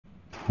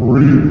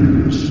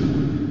Previously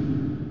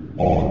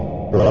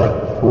on Back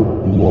for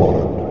Blood.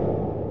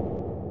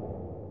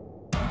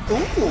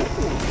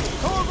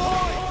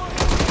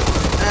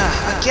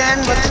 Again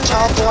with the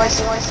tall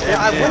boys.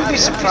 I wouldn't be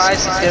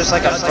surprised if there's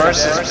like a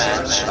versus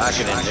match. I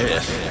can do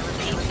this.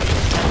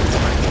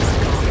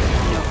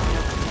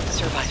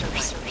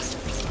 Survivors.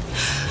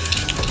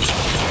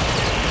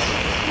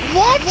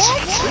 What?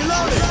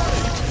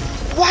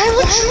 Why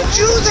would you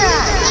do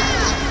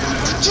that?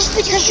 Just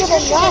because you're the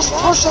last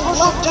person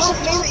left doesn't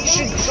mean that you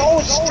should go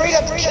and straight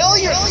up kill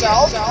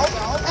yourself.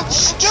 That's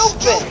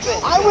stupid.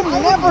 I would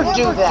never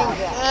do that.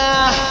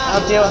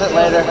 I'll deal with it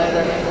later.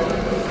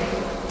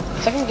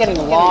 It's like I'm getting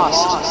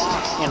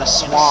lost in a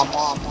swamp.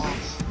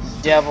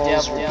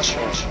 Devil's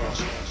Retreat.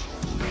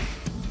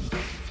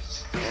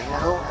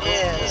 Who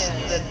is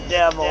the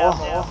devil?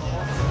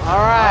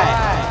 Alright.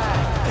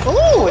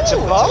 Ooh, it's a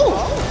boat.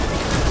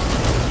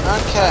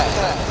 Okay,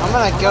 I'm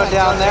gonna go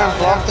down there and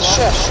blow up the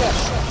ship.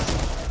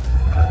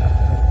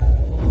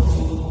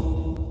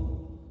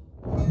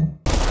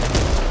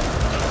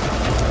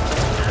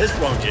 This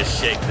won't just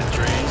shake the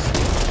trees.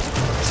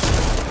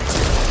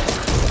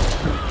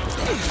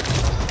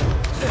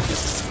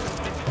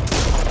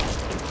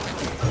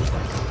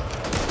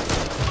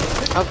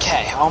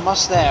 Okay,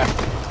 almost there.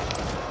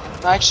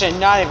 Actually,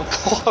 not even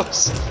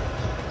close.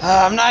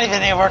 I'm not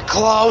even anywhere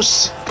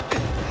close.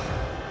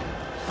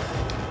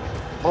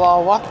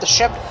 Blow up the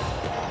ship.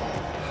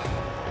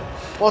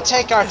 We'll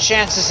take our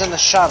chances in the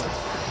shuttle.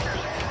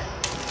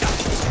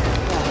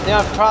 The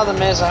only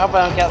problem is, I hope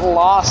I don't get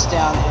lost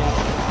down here.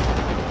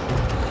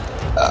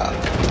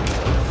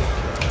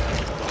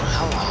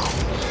 Hello.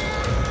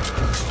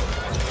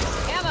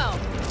 Ammo.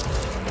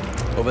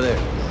 Over there.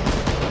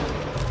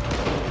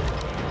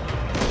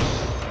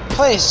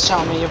 Please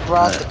tell me you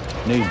brought the...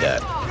 Need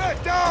that.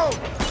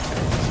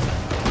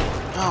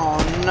 Oh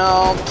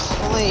no,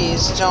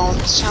 please don't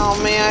tell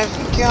me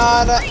I've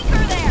gotta...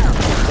 Breaker there.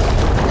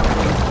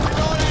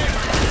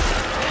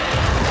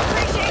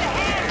 Appreciate a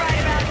hand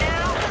right about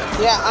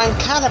now. Yeah, I'm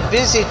kind of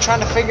busy trying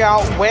to figure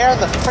out where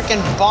the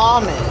frickin'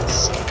 bomb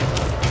is.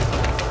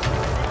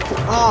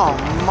 Oh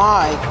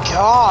my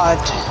god.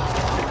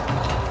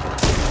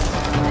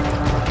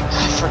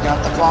 I forgot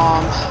the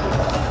bomb.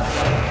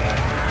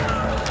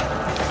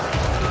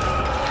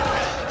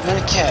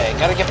 Okay,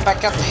 gotta get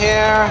back up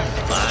here.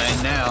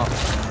 Fine now.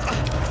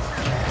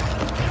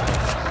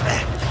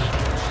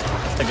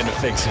 Looking to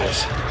fix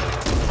this.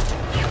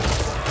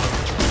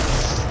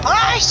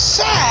 I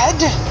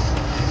said...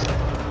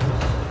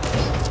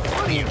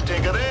 What do you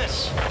think of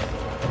this?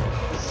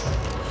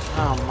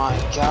 Oh my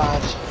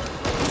god.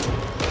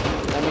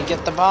 Let me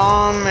get the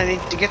bomb. I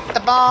need to get the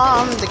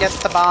bomb, to get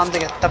the bomb, to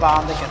get the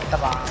bomb, to get the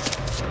bomb.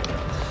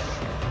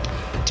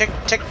 Tick,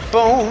 tick,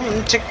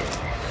 boom, tick.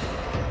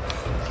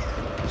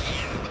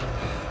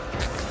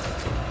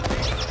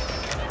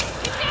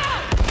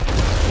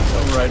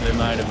 Don't rightly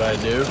mind if I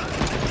do.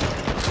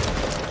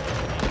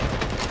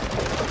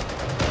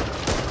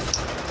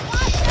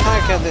 How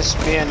could this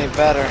be any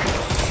better?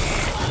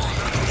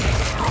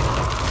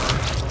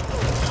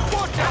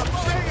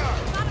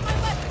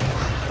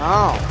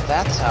 Oh,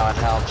 that's how it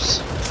helps.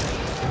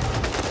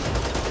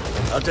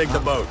 I'll take the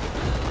boat.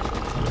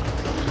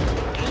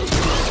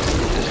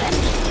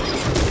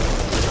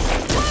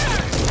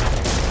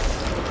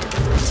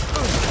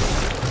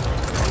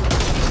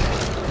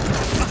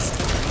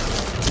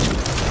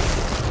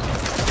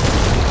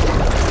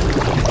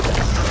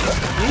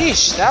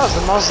 Yeesh, that was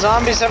the most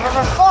zombies I've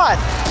ever fought.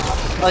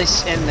 At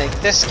least in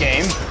this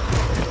game.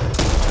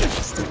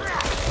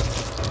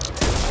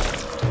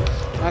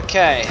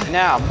 Okay,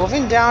 now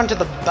moving down to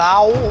the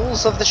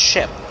bowels of the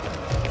ship.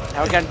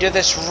 Now we're gonna do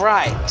this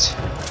right.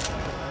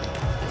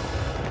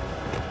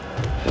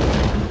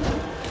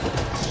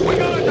 We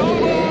got a dog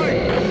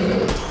boy!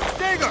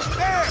 Digger!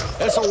 There!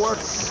 This'll work.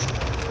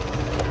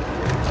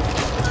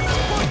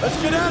 Let's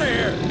get out of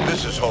here!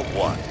 This is Hope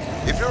 1.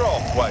 If you're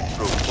all quite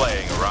through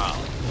playing around,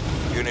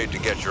 you need to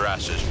get your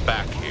asses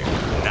back here,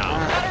 now.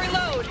 Gotta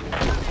reload.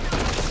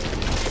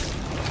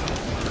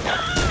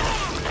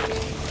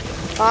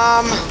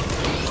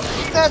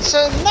 That's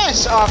a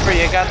nice offer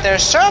you got there,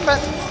 sir, but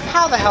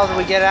how the hell do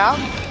we get out?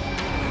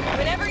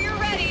 Whenever you're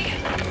ready.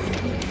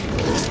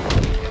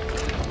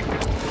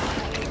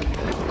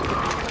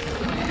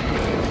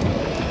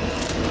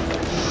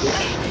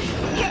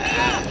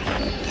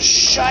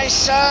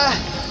 Scheisse!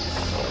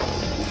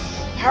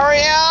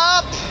 Hurry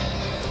up!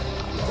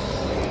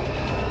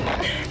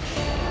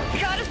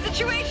 Got a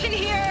situation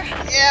here.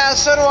 Yeah,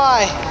 so do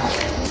I.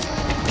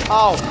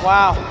 Oh,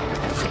 wow.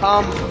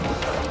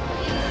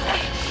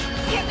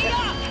 Get me up.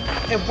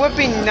 It would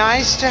be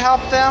nice to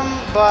help them,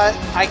 but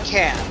I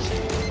can't.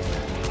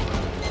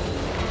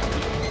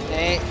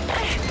 Hey,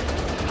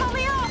 Pull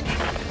me up.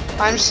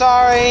 I'm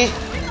sorry.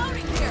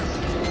 Reloading here.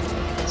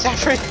 It's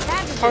every...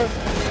 Over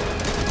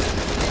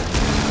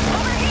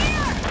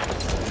here.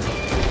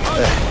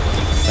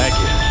 Thank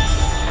you.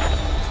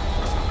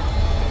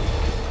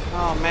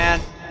 Oh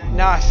man,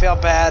 now I feel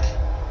bad.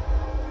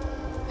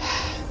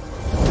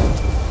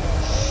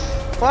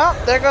 Well,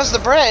 there goes the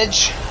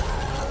bridge.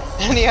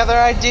 Any other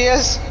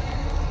ideas?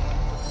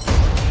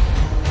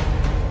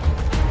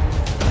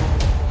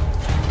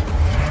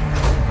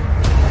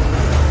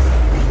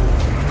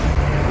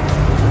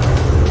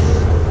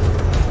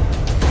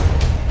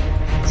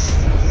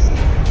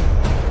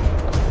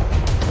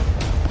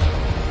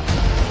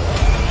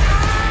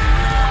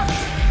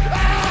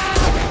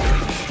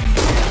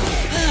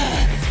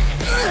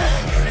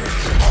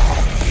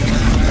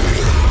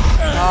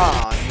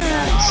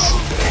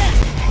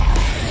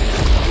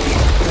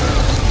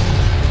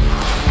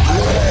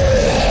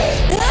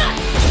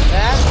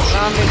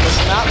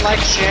 Like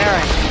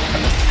sharing.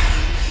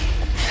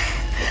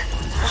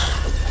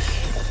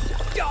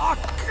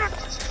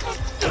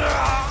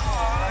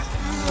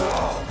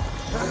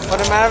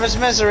 Put him out of his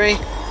misery.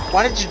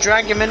 Why did you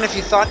drag him in if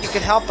you thought you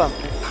could help him?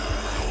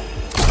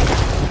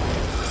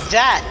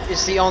 That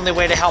is the only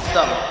way to help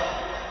them.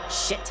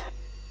 Shit.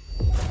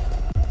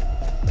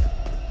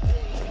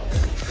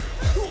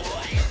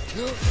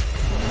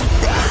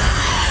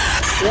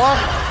 What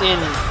in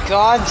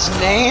God's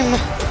name?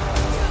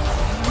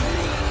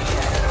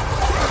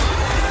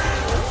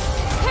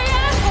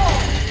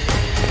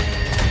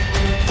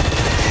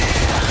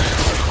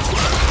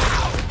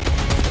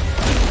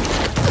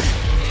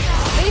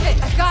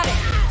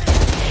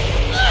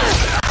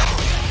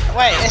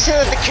 Wait, isn't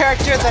it the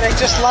character that I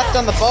just left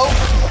on the boat?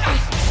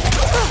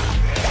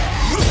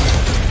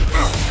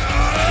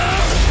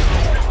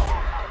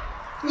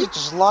 You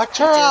just locked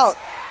her out.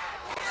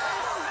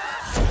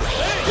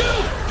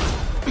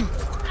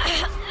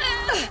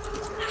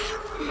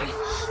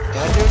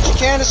 Gotta do what you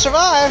can to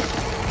survive.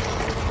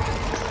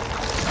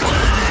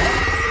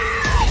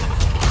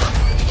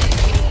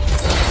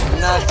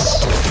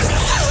 Nuts.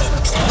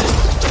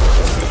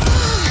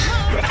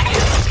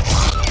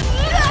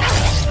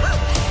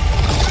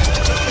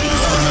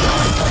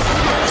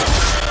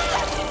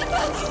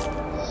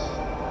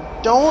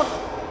 Don't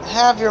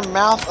have your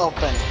mouth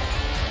open.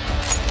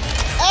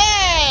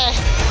 Hey!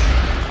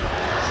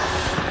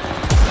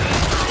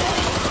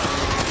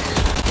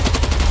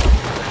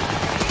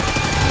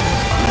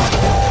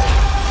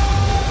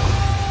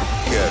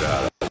 Get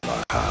out of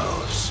my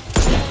house.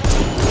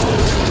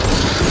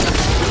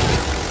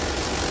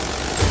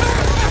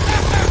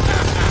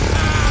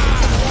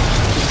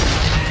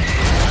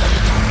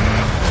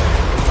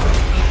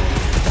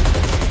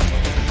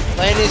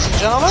 Ladies and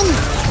gentlemen,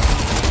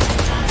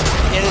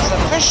 it is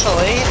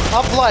officially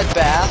a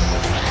bloodbath.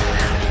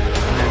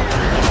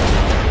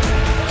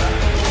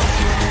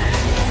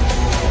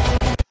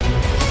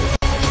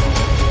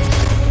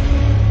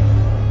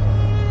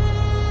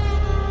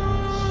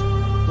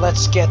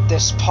 Let's get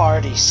this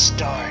party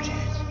started.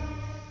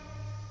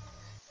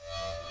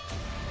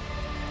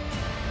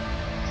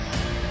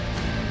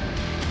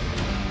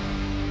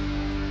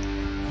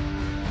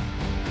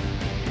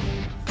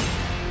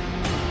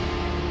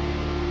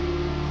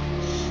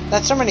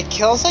 That's how many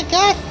kills I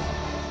got?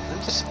 I'm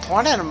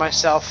disappointed in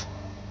myself.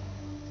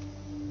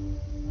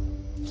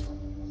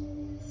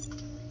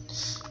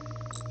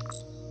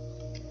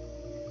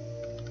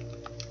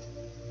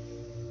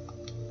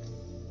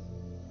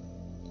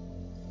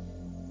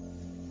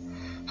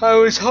 I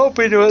was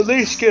hoping to at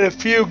least get a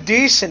few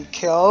decent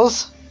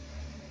kills.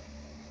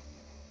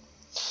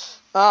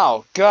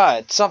 Oh,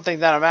 good. Something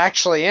that I'm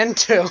actually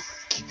into.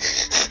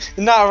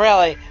 Not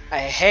really. I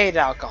hate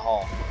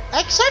alcohol.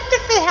 Except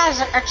if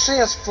it actually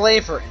has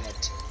flavor in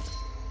it.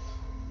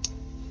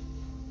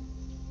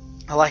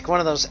 I like one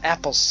of those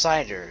apple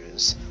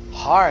ciders.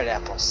 Hard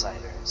apple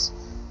ciders.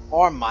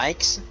 Or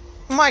Mike's.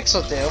 Mike's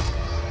will do.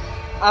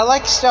 I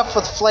like stuff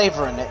with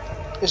flavor in it.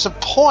 There's a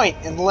point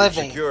in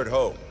living. We've secured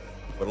hope,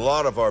 but a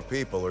lot of our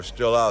people are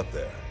still out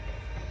there.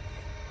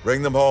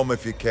 Bring them home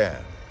if you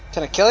can.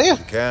 Can I kill you? If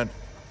you can't,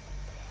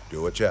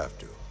 do what you have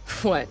to.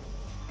 What?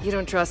 You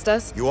don't trust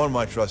us? You want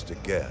my trust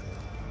again.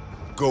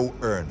 Go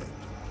earn it.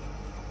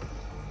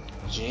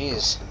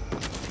 Jeez.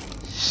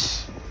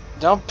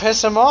 Don't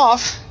piss him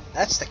off.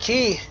 That's the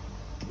key.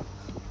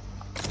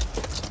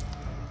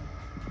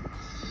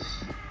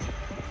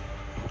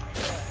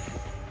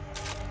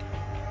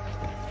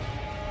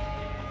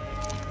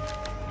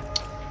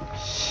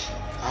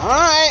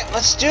 Alright,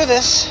 let's do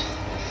this.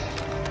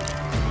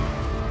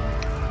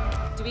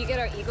 Do we get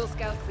our Eagle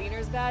Scout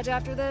Cleaners badge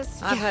after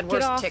this? I've had Get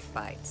worse off. tick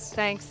bites.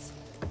 Thanks.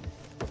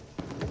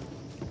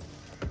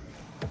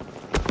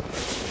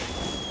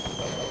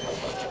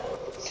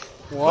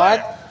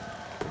 What?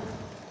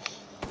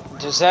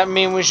 Does that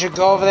mean we should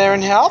go over there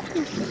and help?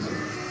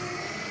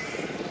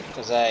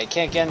 Because I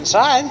can't get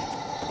inside.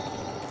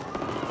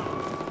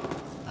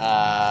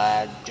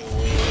 Do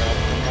we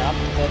open up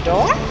the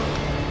door?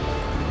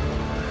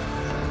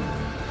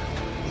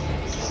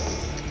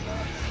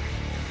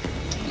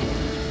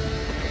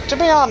 To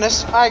be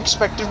honest, I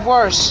expected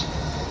worse.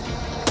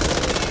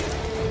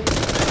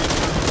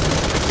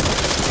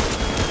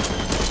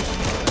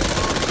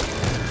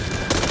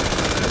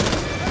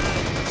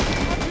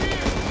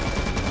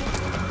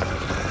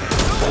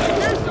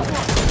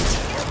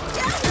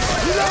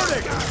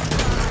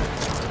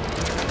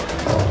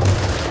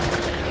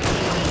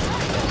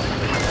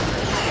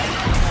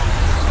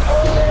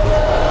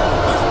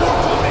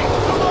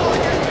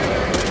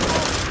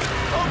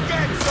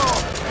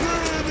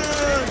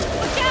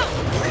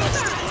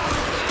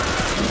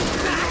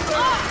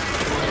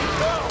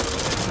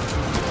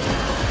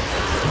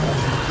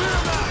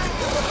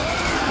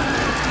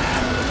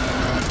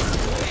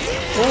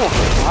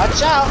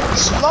 Watch out!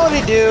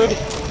 Slowly, dude!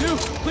 Dude,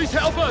 please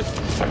help us!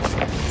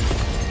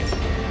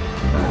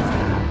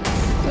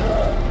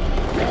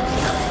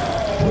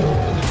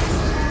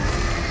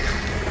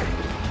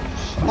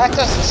 That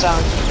doesn't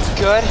sound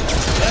good.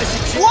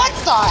 What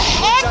the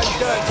heck? I'm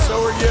dead,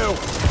 so are you.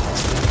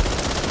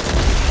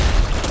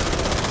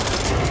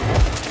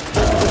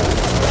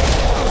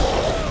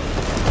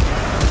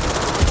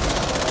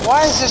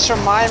 Why does this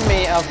remind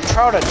me of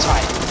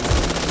Prototype?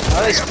 Or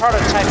at least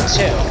Prototype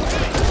 2.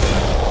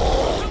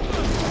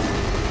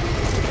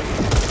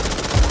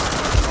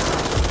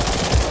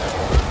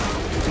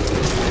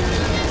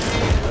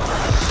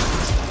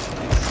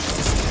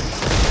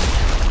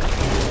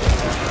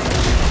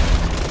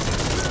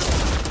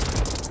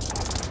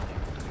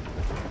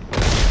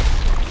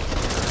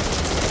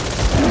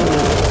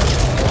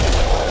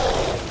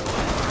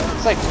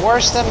 It's like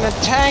worse than the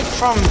tank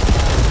from...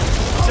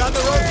 It's on the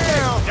road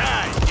now!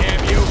 Die,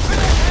 damn you!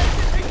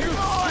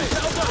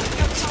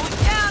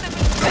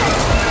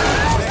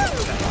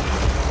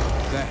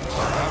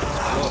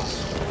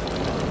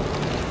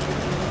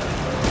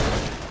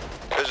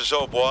 This is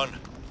Hope 1.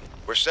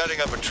 We're setting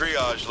up a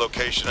triage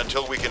location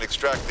until we can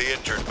extract the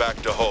injured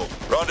back to Hope.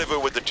 Rendezvous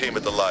with the team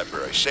at the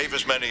library. Save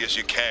as many as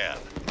you can.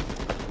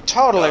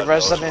 Totally God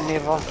knows Resident what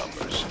Evil.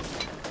 numbers.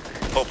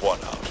 Hope 1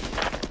 out.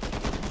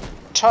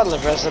 Totally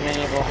Resident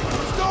Evil.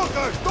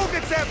 Stalkers, don't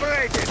get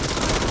separated!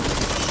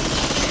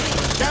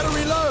 Gotta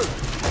reload!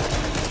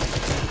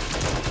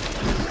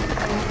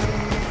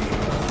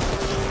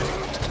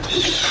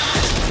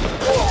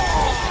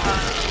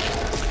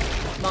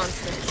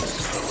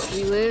 Monsters.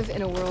 We live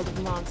in a world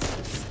of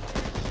monsters.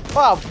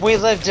 Well, we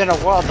lived in a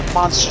world of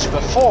monsters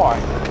before.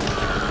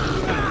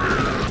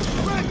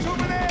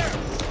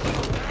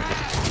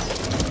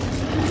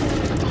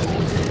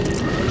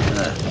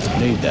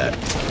 Need that.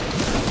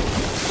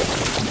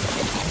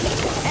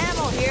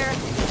 Ammo here.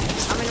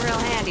 Coming real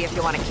handy if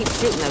you want to keep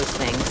shooting those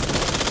things.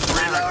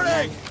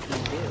 Reloading!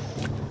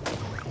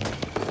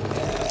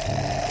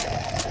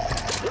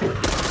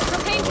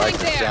 Propane I like tank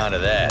the there. sound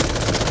of that.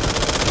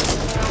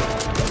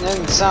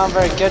 Didn't sound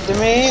very good to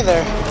me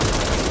either.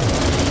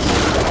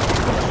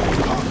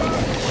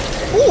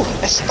 Ooh,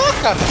 a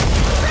stalker!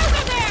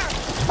 Cruiser there.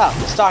 Oh,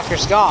 the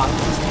stalker's gone.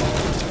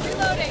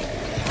 Reloading.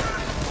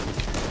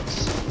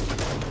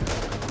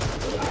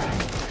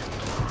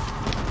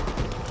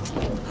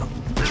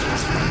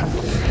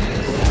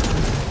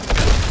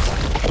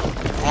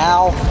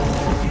 Ow.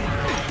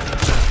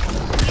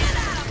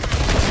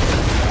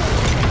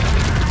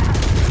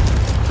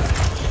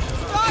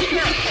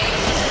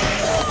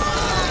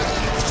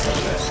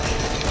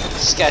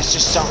 These guys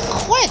just don't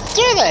quit,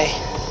 do they?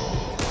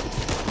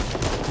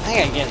 I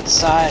gotta get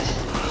inside.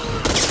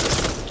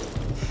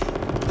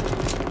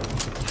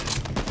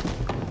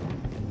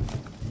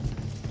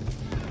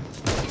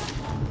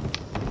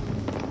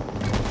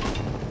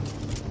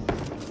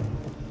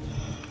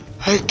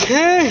 I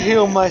can't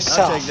heal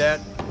myself. I'll take that.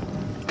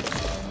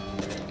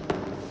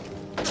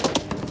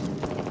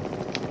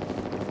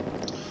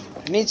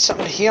 I need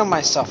something to heal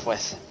myself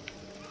with.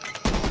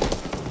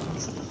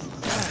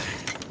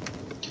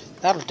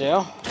 That'll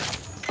do.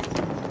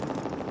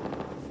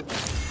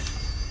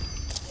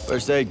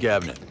 First aid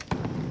cabinet.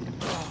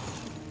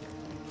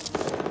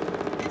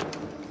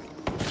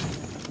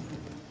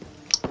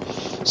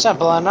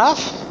 Simple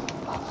enough.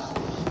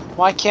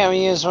 Why can't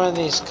we use one of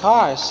these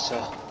cars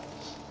to,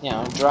 you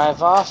know,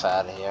 drive off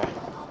out of here?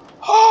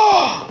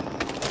 Oh,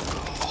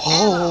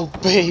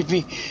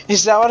 baby.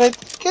 Is that what I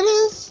think it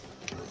is?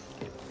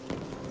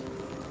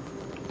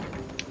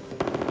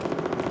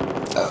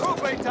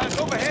 Propane tank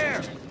over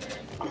here!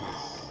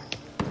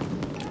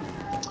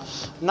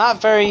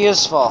 Not very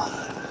useful.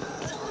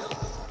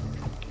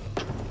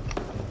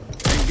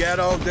 Ain't got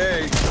all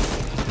day.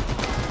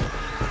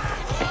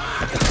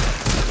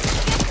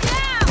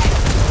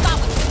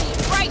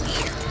 Right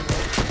here.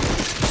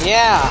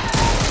 Yeah.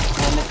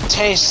 And it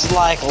tastes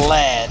like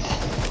lead.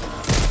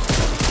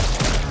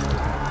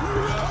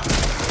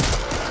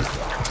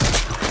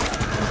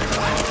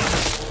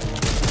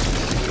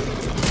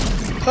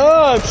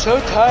 Oh, I'm so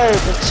tired,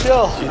 but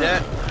still. See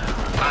that?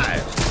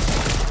 Hives.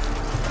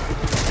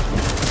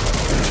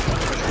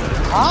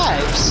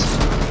 Hives?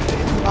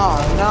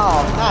 Oh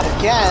no, not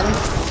again.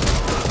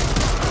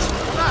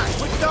 Come on,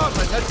 quick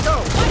dogman, let's go!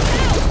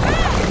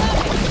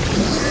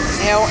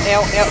 Ew, ew,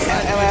 ew, ew,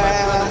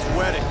 ew, It's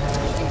wedding.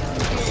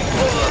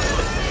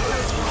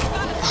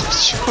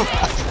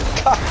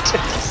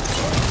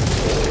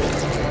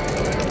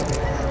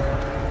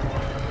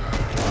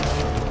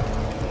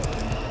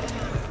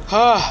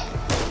 God,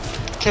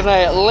 can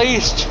I at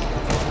least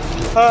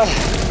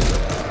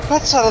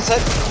that settles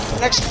it.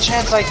 Next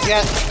chance I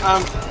get,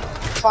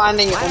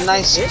 finding a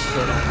nice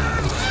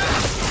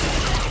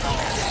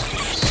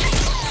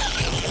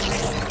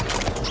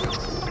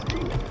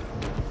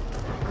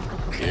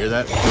Hear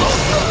that?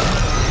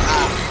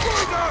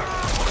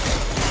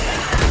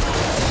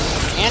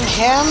 in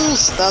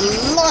him's the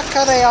luck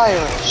of the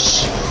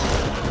Irish.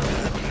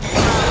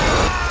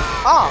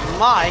 Oh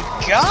my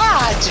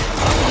God!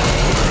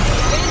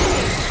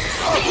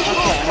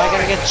 Okay, am I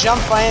gonna get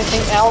jumped by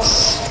anything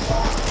else?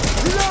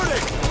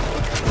 Reloading!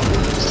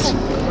 It's like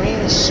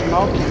green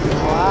smoking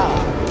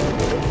cloud.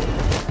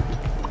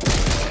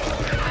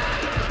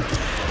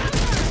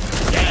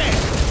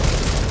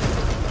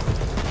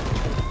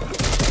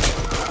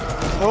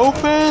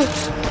 Open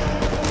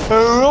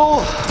and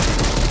roll.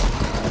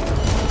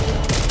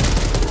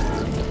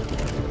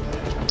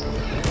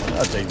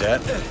 I'll take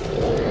that.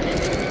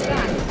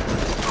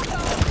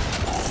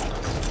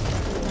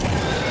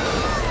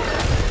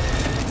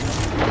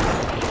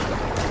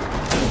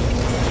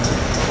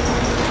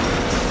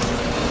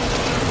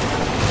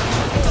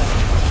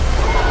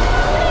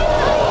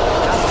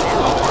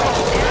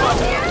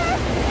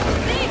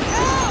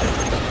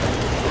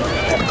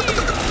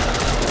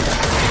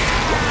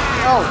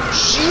 Oh,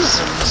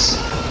 Jesus!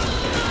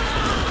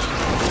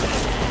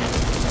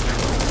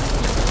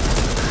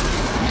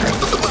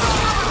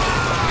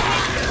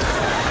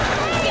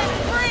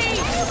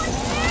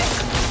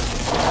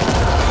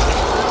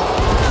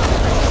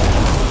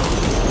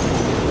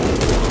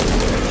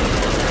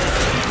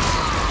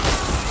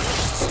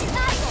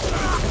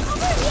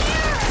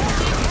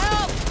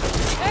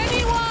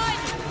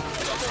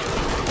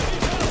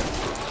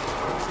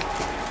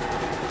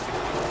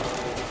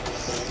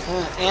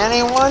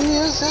 Anyone,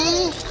 you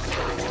say?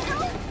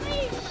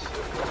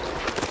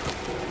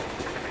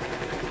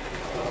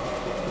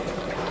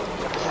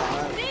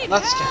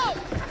 Let's go.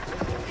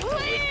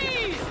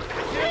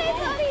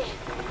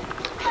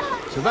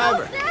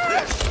 Survivor!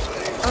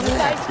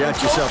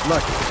 Got yourself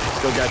lucky.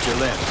 Still got your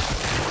limb.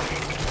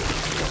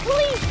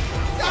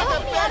 Got the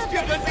best you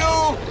can do!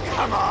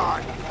 Come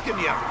on! Give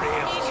me a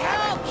real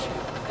challenge!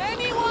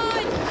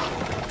 Anyone?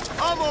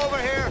 I'm over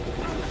here!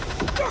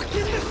 Stuck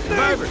in this thing!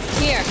 Survivor!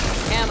 Here,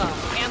 ammo.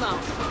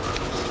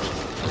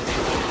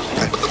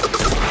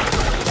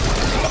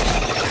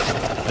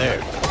 There.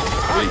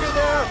 Are you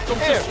there?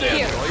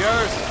 Here. All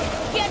yours.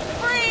 Get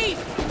free!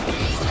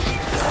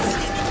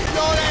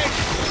 Loading!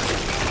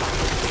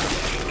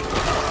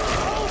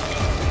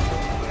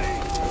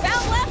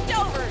 Found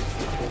leftovers!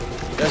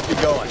 Let's be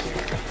going.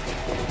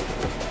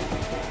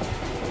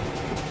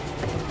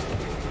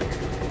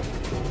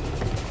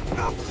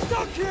 I'm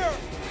stuck here!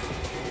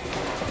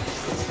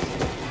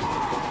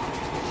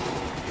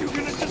 You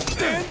gonna just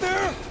stand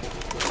there?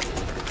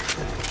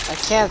 I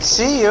can't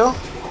see you.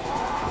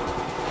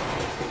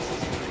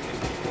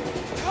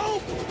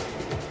 Help!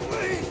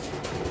 Please!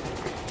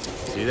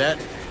 See that?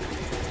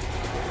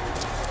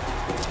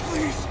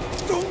 Please!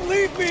 Don't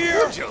leave me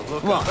here!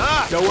 Come on.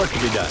 Still work to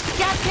be done.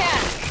 Gas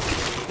can!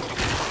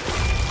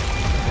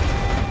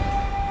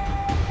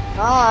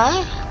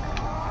 Alright.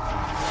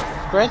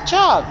 Great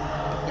job.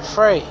 You're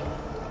free.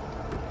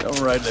 Don't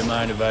rightly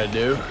mind if I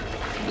do.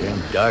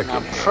 Damn dark Now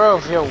in here.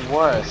 prove your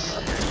worth.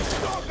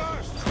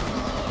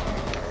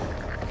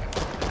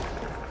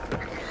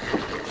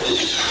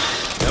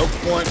 No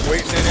point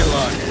waiting any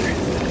longer.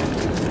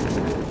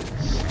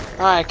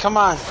 Alright, come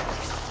on.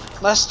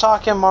 Less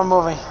talking, more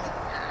moving.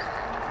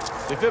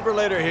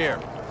 Defibrillator here.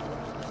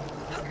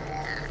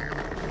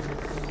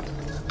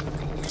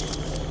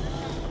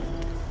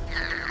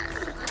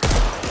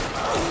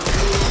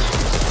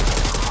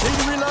 Need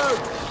to reload.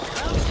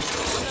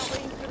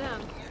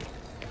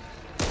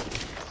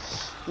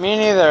 Me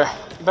neither.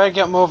 Better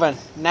get moving.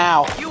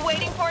 Now. You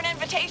waiting for an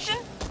invitation?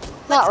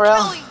 Not Kill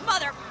real. these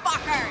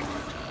motherfuckers!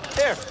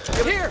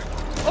 Here.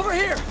 Over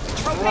here.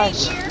 Right.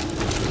 Here.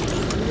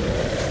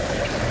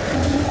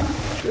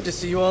 Good to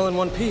see you all in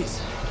one piece.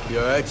 You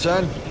all right,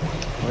 son?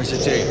 Where's the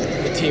team?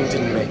 The team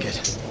didn't make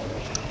it.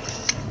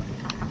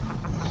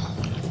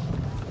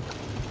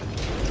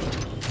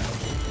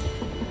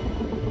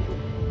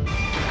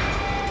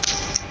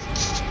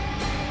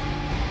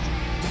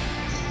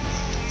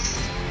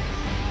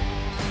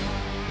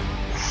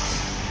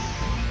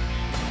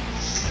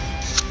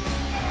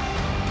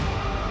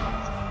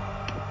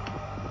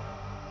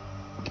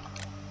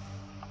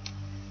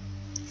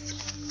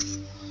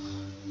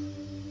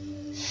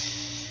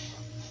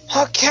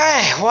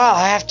 Okay, well,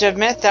 I have to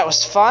admit that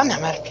was fun.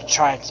 I'm gonna have to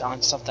try it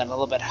on something a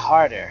little bit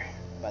harder.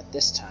 But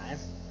this time,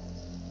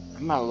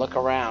 I'm gonna look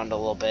around a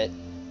little bit.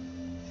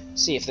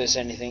 See if there's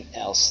anything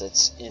else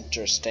that's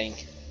interesting.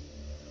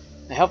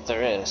 I hope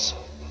there is.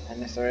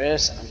 And if there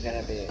is, I'm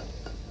gonna be...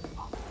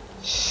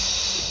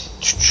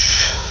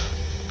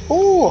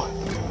 Ooh!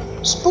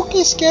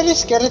 Spooky, scary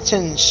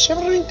skeletons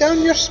shivering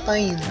down your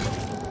spine.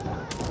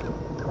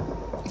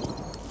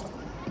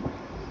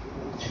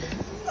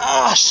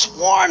 Ah,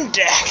 swarm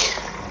deck!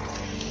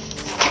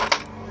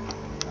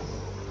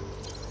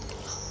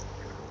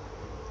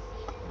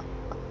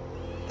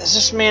 Does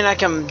this mean I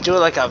can do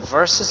like a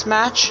versus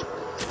match?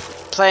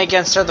 Play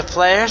against other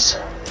players?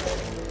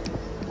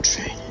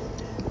 Training.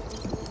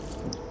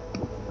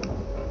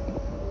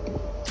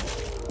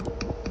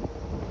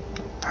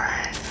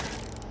 Burn.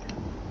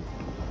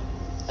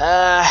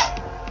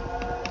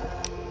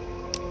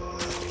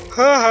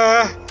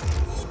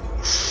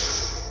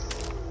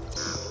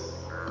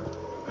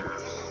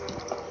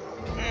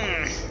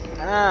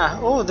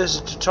 Oh, there's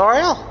a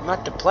tutorial? I'm going to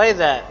have to play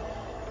that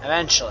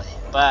eventually.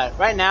 But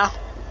right now,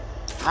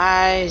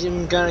 I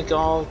am gonna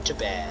go to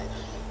bed.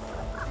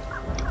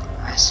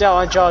 I still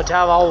want you to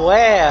have a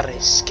very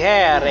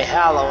scary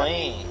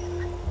Halloween.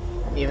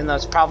 Even though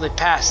it's probably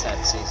past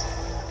that season.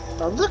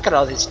 But look at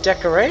all these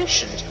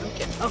decorations.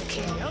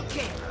 Okay.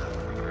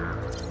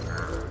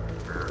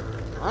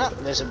 Oh,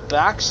 there's a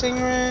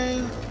boxing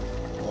ring.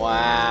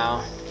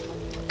 Wow.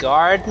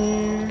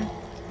 Garden.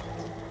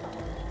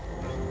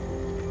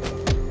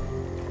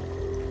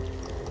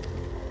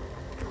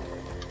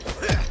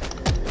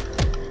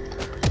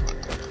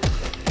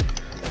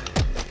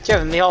 Give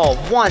him the old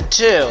 1,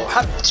 2,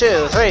 up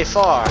 2, 3,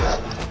 4.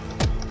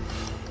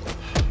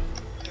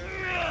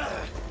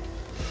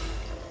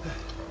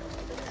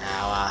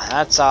 Well,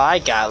 that's all I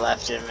got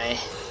left in me.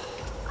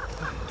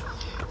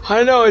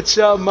 I know it's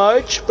not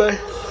much, but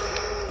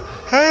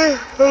I'm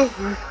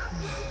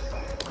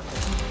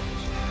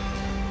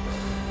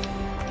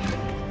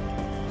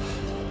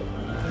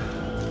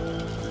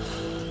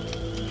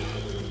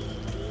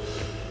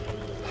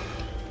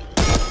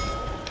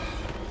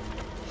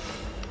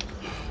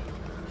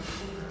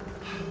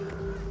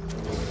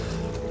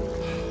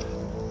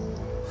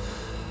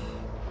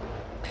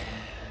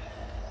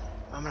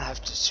gonna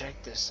have to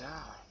check this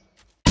out.